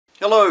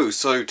Hello,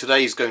 so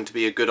today's going to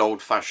be a good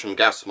old-fashioned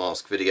gas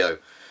mask video.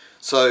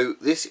 So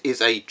this is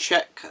a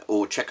Czech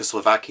or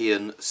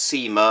Czechoslovakian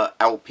Chema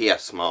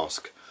LPS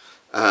mask,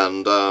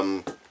 and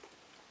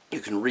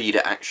you can read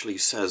it actually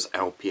says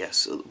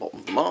LPS at the bottom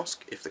of the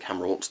mask if the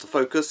camera wants to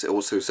focus. It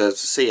also says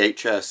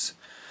CHS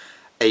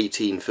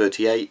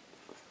 1838,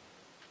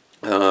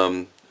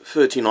 39V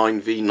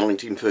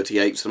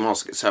 1938, so the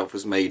mask itself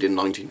was made in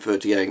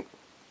 1938,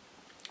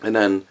 and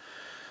then,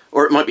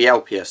 or it might be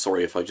LPS,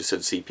 sorry if I just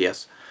said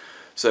CPS.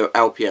 So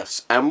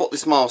LPS, and what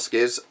this mask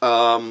is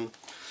quite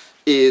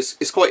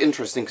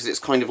interesting because it's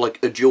kind of like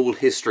a dual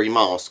history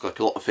mask, like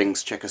a lot of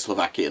things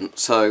Czechoslovakian.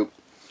 So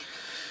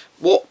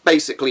what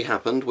basically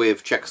happened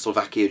with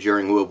Czechoslovakia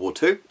during World War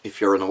II, if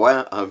you're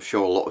unaware, I'm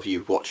sure a lot of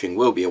you watching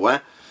will be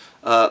aware,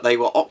 they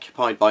were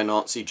occupied by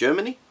Nazi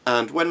Germany,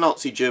 and when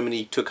Nazi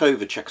Germany took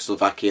over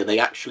Czechoslovakia, they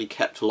actually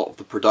kept a lot of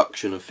the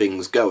production of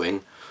things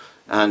going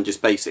and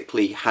just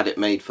basically had it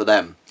made for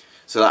them.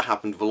 So that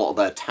happened with a lot of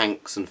their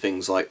tanks and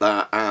things like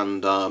that,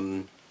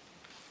 and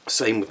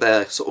same with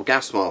their sort of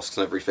gas masks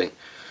and everything.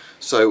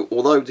 So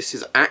although this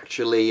is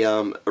actually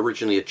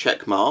originally a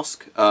Czech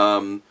mask,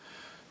 a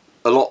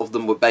lot of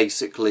them were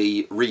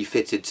basically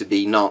refitted to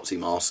be Nazi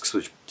masks,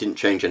 which didn't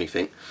change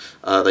anything.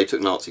 They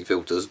took Nazi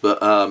filters,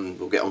 but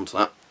we'll get onto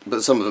that.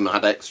 But some of them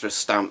had extra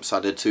stamps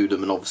added to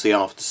them, and obviously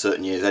after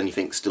certain years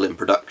anything still in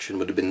production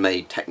would have been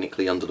made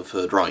technically under the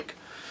Third Reich.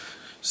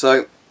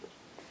 So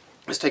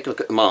let's take a look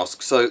at the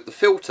mask. So the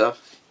filter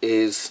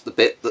is the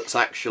bit that's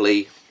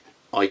actually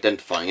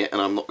identifying it,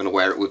 and I'm not going to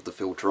wear it with the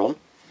filter on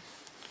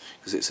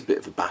because it's a bit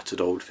of a battered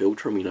old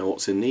filter and we know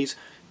what's in these.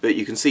 But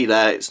you can see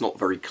there it's not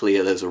very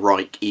clear. There's a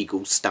Reich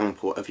Eagle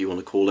stamp, or whatever you want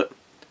to call it,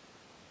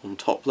 on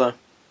top there.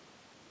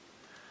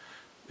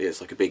 It's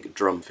like a big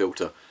drum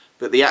filter.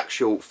 But the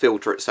actual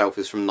filter itself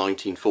is from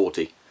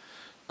 1940.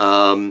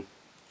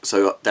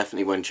 So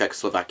definitely when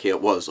Czechoslovakia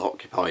was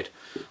occupied.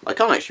 I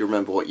can't actually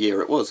remember what year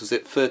it was. Was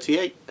it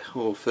 38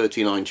 or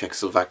 39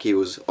 Czechoslovakia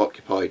was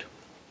occupied?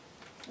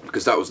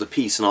 Because that was the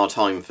peace in our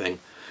time thing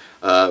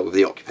with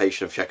the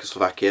occupation of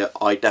Czechoslovakia.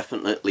 I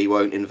definitely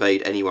won't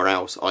invade anywhere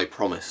else, I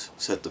promise,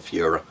 said the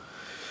Führer.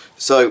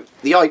 So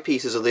the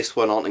eyepieces of this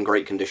one aren't in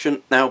great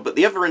condition. Now, but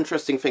the other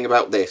interesting thing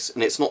about this,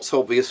 and it's not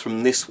so obvious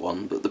from this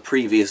one, but the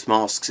previous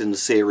masks in the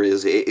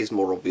series, it is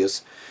more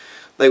obvious.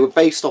 They were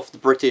based off the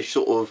British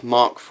sort of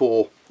Mark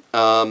IV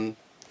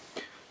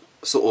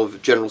sort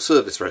of general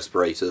service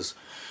respirators.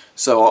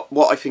 So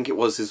what I think it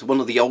was is one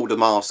of the older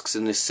masks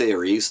in this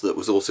series that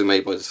was also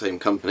made by the same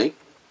company.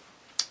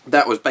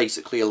 That was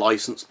basically a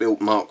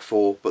license-built Mark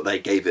IV, but they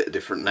gave it a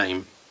different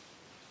name.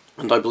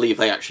 And I believe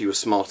they actually were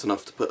smart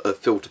enough to put a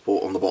filter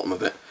port on the bottom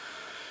of it,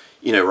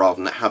 you know,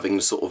 rather than having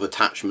the sort of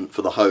attachment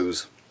for the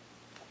hose.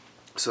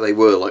 So they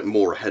were like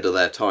more ahead of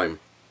their time.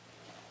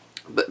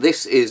 But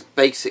this is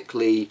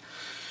basically,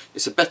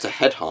 it's a better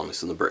head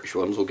harness than the British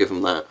ones, I'll give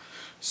them that.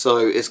 So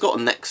it's got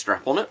a neck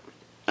strap on it,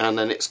 and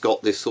then it's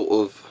got this sort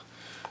of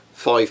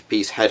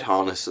 5-piece head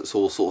harness that's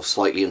all sort of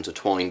slightly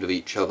intertwined with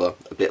each other,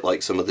 a bit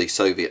like some of the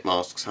Soviet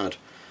masks had.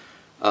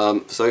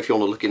 So if you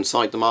want to look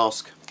inside the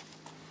mask,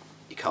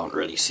 you can't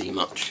really see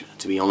much,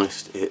 to be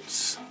honest.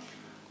 It's,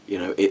 you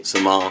know, it's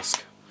a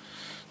mask.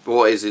 But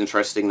what is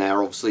interesting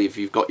there, obviously, if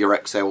you've got your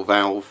exhale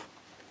valve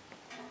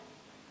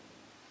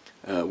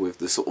with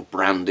the sort of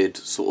branded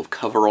sort of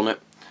cover on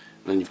it,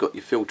 and then you've got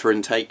your filter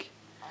intake.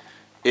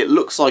 It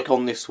looks like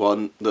on this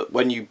one that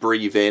when you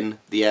breathe in,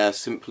 the air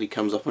simply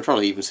comes up. I'm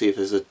trying to even see if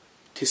there's a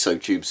Tissot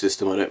tube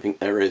system. I don't think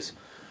there is.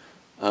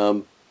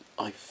 I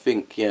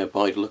think, yeah,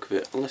 by the look of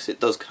it, unless it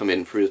does come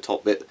in through the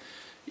top bit.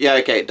 Yeah,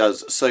 okay, it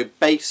does. So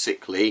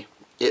basically,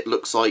 it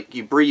looks like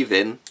you breathe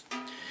in,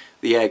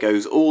 the air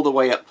goes all the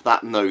way up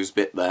that nose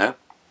bit there,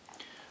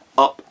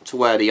 up to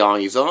where the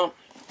eyes are.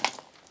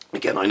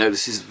 Again, I know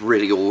this is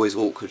really always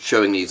awkward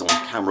showing these on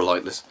camera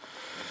like this.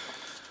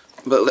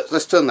 But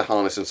let's turn the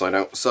harness inside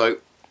out. So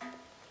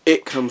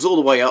it comes all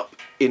the way up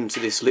into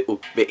this little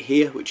bit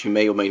here, which you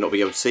may or may not be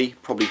able to see.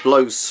 Probably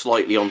blows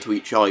slightly onto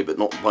each eye, but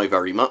not by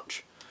very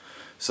much.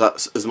 So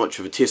that's as much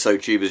of a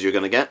Tissot tube as you're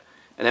going to get.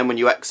 And then when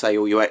you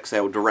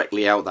exhale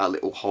directly out that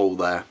little hole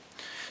there.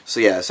 So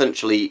yeah,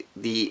 essentially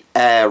the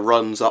air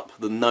runs up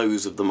the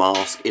nose of the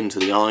mask into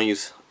the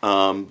eyes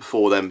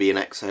before then being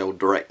exhaled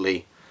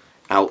directly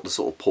out the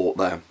sort of port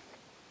there.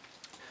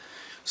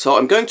 So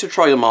I'm going to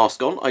try the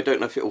mask on. I don't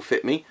know if it will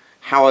fit me.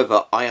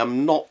 However, I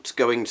am not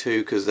going to,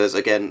 because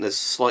there's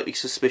slightly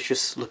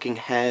suspicious looking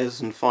hairs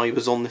and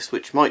fibres on this,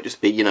 which might just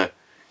be, you know,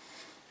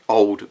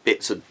 old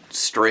bits of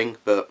string,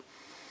 but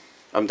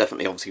I'm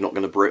definitely obviously not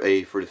going to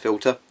breathe through the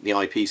filter. The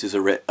eyepieces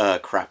are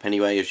crap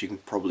anyway, as you can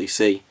probably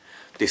see,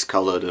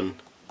 discoloured and,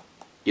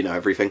 you know,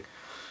 everything.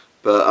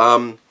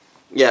 But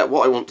yeah,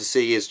 what I want to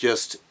see is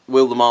just,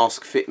 will the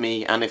mask fit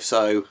me, and if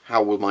so,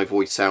 how will my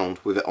voice sound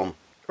with it on?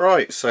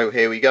 Right, so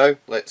here we go.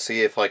 Let's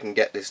see if I can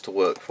get this to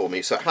work for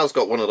me. So it has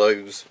got one of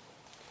those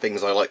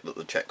things I like that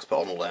the Czechs put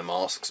on all their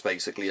masks,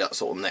 basically that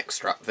sort of neck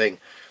strap thing.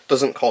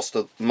 Doesn't cost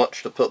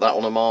much to put that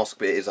on a mask,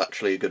 but it is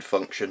actually a good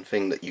function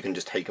thing that you can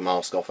just take a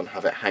mask off and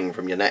have it hang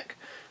from your neck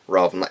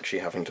rather than actually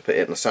having to put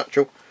it in a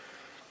satchel.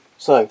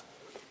 So,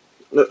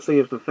 let's see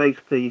if the face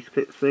piece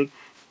fits me.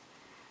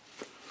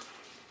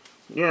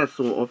 Yeah,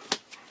 sort of.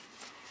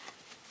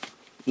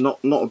 Not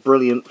a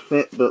brilliant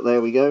fit, but there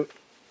we go.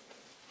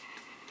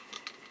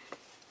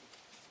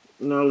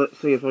 Now let's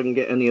see if I can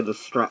get any of the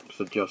straps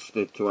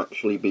adjusted to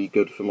actually be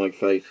good for my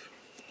face.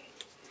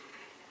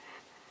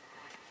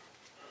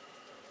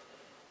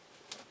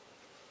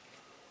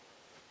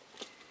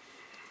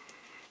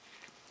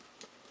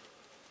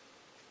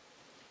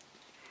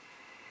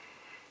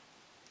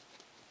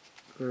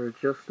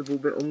 Adjustable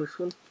bit on this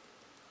one.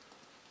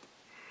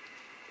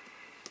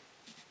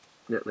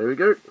 Yeah, there we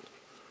go.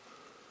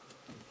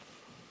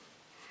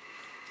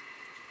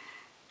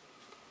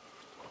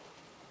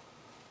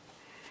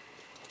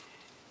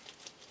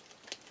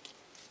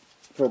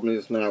 Problem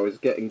is now is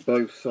getting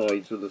both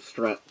sides of the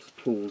straps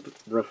pulled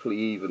roughly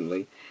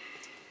evenly,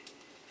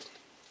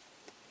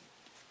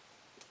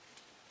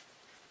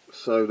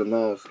 so the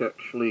mask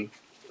actually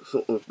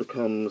sort of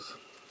becomes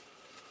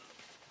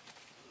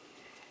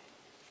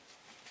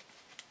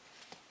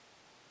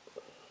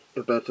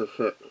a better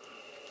fit.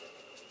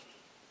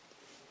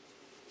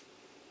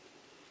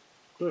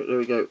 Right, there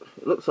we go.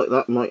 It looks like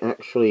that might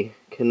actually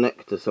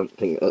connect to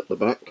something at the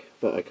back,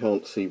 but I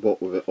can't see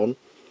what with it on.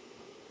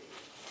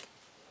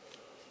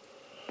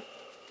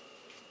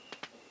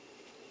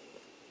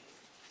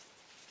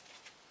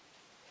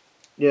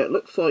 Yeah, it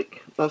looks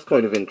like that's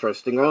kind of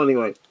interesting. Well,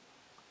 anyway,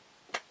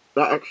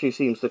 that actually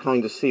seems to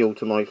kind of seal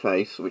to my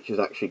face, which is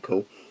actually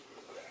cool.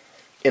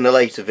 In a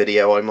later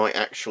video, I might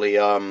actually,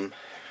 when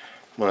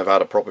I've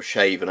had a proper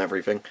shave and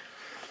everything,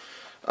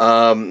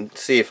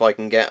 see if I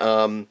can get,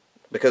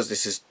 because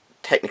this is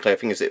technically, I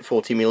think, is it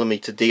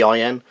 40mm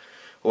DIN,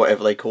 or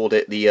whatever they called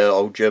it, the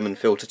old German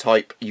filter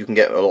type. You can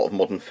get a lot of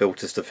modern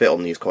filters to fit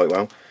on these quite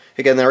well.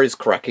 Again, there is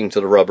cracking to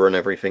the rubber and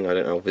everything. I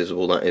don't know how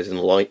visible that is in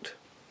the light,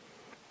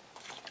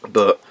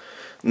 but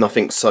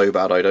nothing so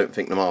bad. I don't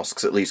think the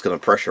mask's at least going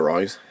to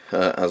pressurise,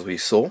 as we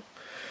saw.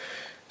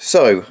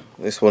 So,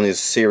 this one is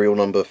serial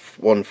number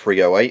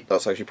 1308.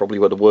 That's actually probably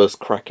where the worst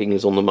cracking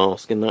is on the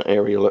mask, in that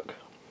area, look.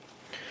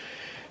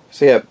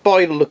 So yeah,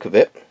 by the look of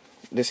it,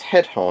 this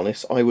head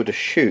harness, I would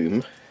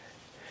assume,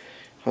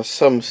 has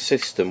some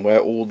system where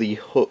all the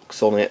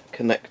hooks on it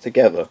connect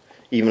together,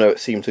 even though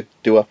it seemed to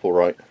do up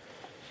alright.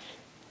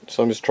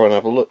 So I'm just trying to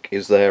have a look.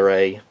 Is there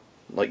a,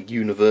 like,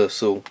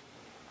 universal...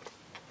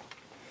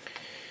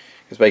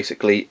 Because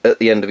basically, at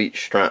the end of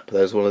each strap,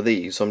 there's one of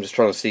these. So I'm just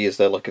trying to see, is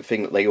there like a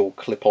thing that they all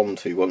clip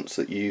onto once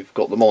that you've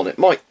got them on? It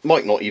might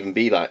not even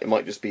be that. It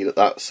might just be that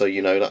that's, so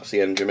you know, that's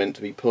the end you're meant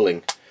to be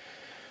pulling.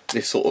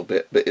 This sort of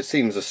bit. But it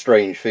seems a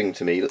strange thing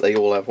to me that they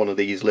all have one of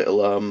these little,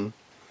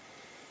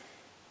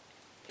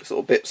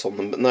 sort of bits on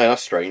them. But no,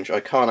 that's strange. I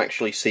can't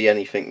actually see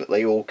anything that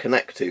they all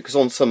connect to. Because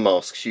on some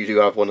masks, you do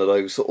have one of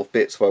those sort of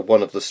bits where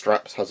one of the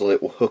straps has a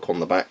little hook on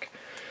the back.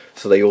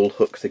 So they all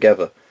hook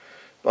together.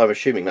 I'm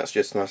assuming that's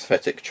just an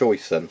aesthetic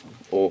choice then,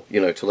 or,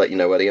 you know, to let you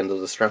know where the end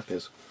of the strap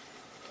is.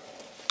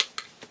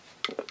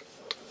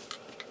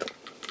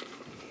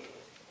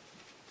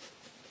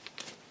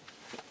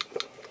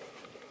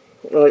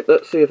 Right,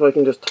 let's see if I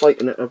can just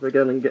tighten it up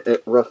again and get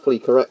it roughly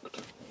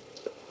correct.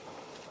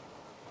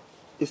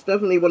 It's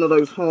definitely one of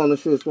those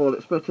harnesses, well,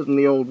 it's better than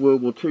the old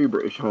World War II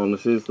British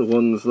harnesses, the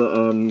ones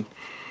that,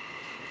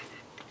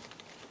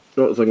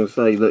 what was I going to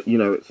say, that, you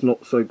know, it's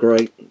not so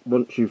great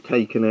once you've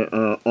taken it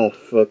off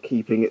for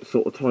keeping its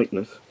sort of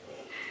tightness.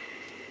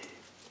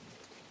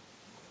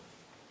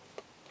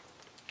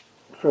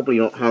 Probably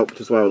not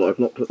helped as well that I've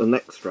not put the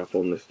neck strap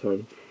on this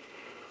time.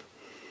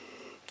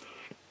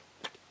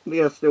 But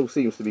yeah, still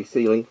seems to be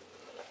sealing.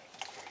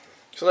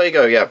 So there you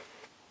go, yeah.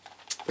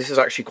 This is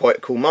actually quite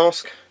a cool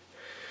mask.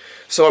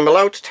 So I'm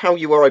allowed to tell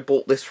you where I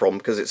bought this from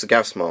because it's a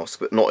gas mask,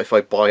 but not if I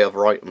buy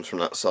other items from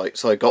that site.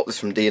 So I got this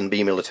from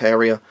D&B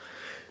Militaria.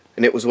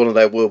 And it was one of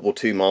their World War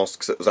II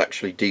masks that was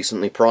actually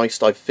decently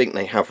priced. I think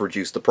they have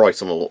reduced the price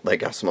on a lot of their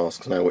gas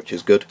masks now, which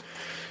is good.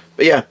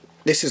 But yeah,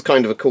 this is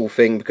kind of a cool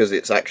thing because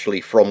it's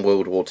actually from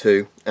World War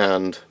II.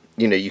 And,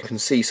 you know, you can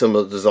see some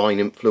of the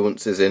design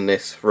influences in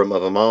this from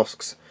other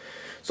masks.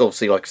 So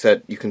obviously, like I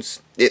said, you can.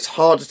 It's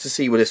harder to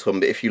see with this one,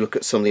 but if you look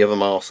at some of the other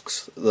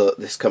masks that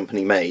this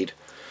company made,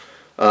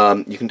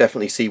 you can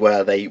definitely see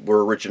where they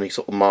were originally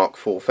sort of Mark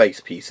IV face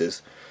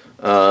pieces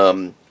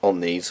on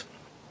these.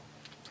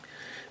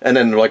 And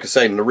then, like I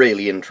say, the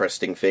really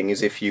interesting thing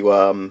is if you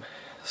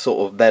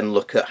sort of then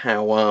look at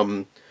how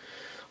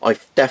I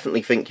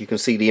definitely think you can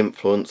see the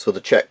influence of the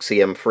Czech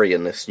CM3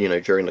 in this, you know,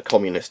 during the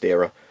communist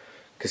era,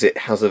 because it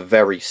has a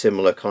very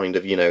similar kind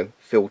of, you know,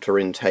 filter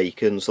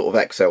intake and sort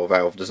of XL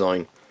valve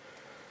design.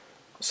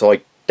 So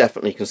I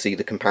definitely can see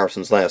the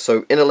comparisons there.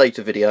 So in a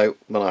later video,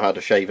 when I had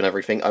a shave and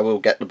everything, I will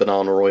get the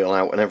banana oil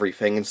out and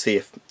everything and see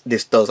if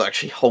this does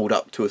actually hold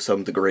up to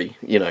some degree,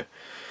 you know.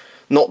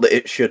 Not that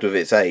it should of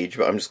its age,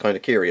 but I'm just kind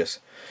of curious.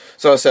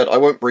 So as I said, I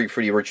won't breathe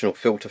through the original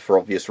filter for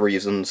obvious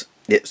reasons.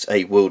 It's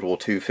a World War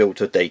II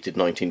filter dated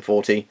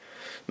 1940,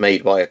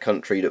 made by a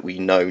country that we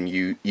know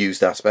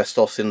used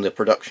asbestos in the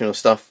production of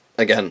stuff.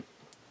 Again,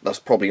 that's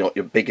probably not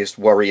your biggest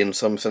worry in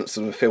some sense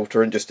of the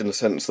filter, and just in the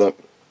sense that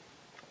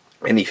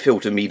any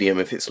filter medium,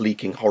 if it's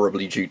leaking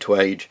horribly due to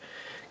age,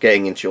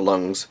 getting into your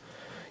lungs,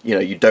 you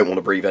know, you don't want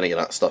to breathe any of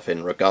that stuff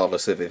in,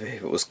 regardless of if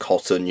it was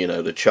cotton, you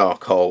know, the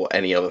charcoal,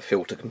 any other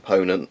filter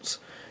components.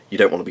 You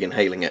don't want to be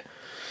inhaling it.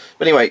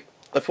 But anyway,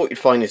 I thought you'd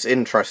find this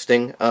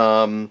interesting,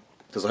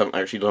 because I haven't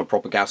actually done a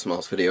proper gas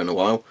mask video in a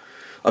while.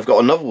 I've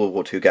got another World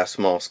War II gas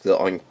mask that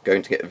I'm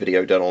going to get a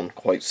video done on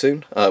quite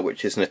soon,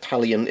 which is an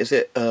Italian, is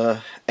it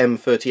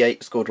M38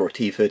 it's called, or a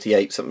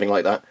T38, something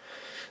like that.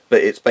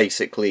 But it's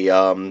basically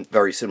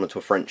very similar to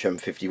a French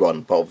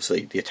M51, but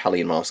obviously the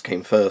Italian mask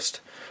came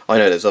first. I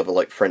know there's other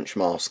like French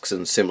masks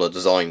and similar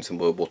designs in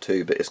World War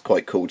II, but it's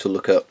quite cool to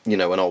look at, you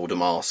know, an older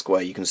mask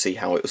where you can see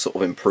how it was sort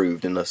of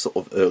improved in the sort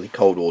of early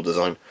Cold War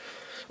design.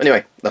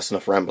 Anyway, that's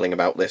enough rambling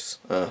about this.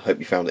 Hope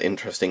you found it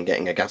interesting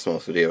getting a gas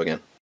mask video again.